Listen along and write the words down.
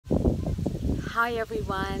Hi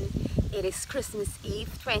everyone, it is Christmas Eve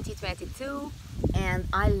 2022 and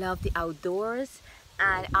I love the outdoors,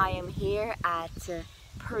 and I am here at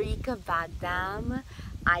Parika Bagdam.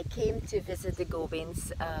 I came to visit the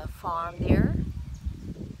Gobin's farm there.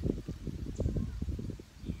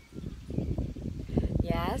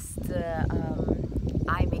 Yes,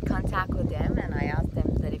 I made contact with them and I asked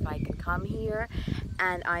them that if I can come here,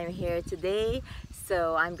 and I'm here today.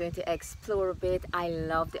 So I'm going to explore a bit. I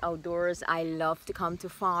love the outdoors. I love to come to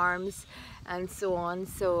farms and so on.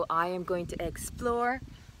 So I am going to explore,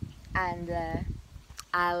 and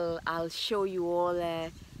I'll show you all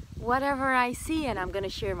whatever I see, and I'm gonna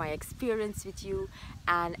share my experience with you,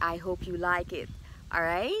 and I hope you like it. All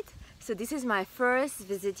right, so this is my first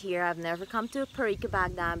visit here. I've never come to Parika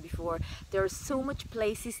Bagdam before. There are so much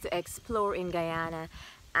places to explore in Guyana,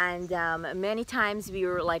 and many times we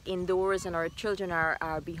are like indoors and our children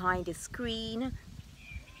are behind the screen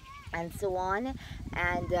and so on.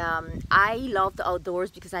 And I love the outdoors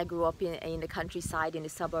because I grew up in the countryside, in the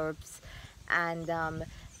suburbs, and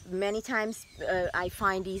many times I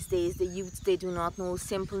find these days the youth, they do not know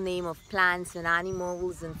simple name of plants and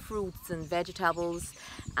animals and fruits and vegetables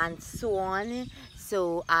and so on.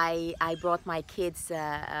 So I brought my kids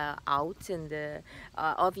out, and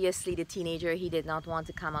obviously the teenager, he did not want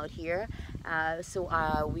to come out here,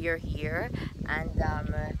 so we are here, and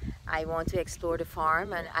I want to explore the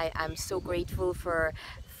farm, and I'm so grateful for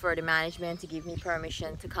the management to give me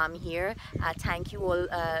permission to come here. Thank you all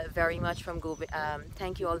very much from Gobin.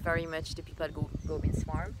 Thank you all very much to people at Gobin's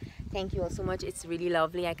farm. Thank you all so much. It's really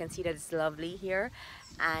lovely. I can see that it's lovely here,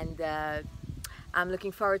 and I'm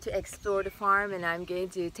looking forward to explore the farm, and I'm going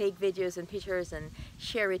to take videos and pictures and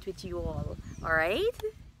share it with you all. All right?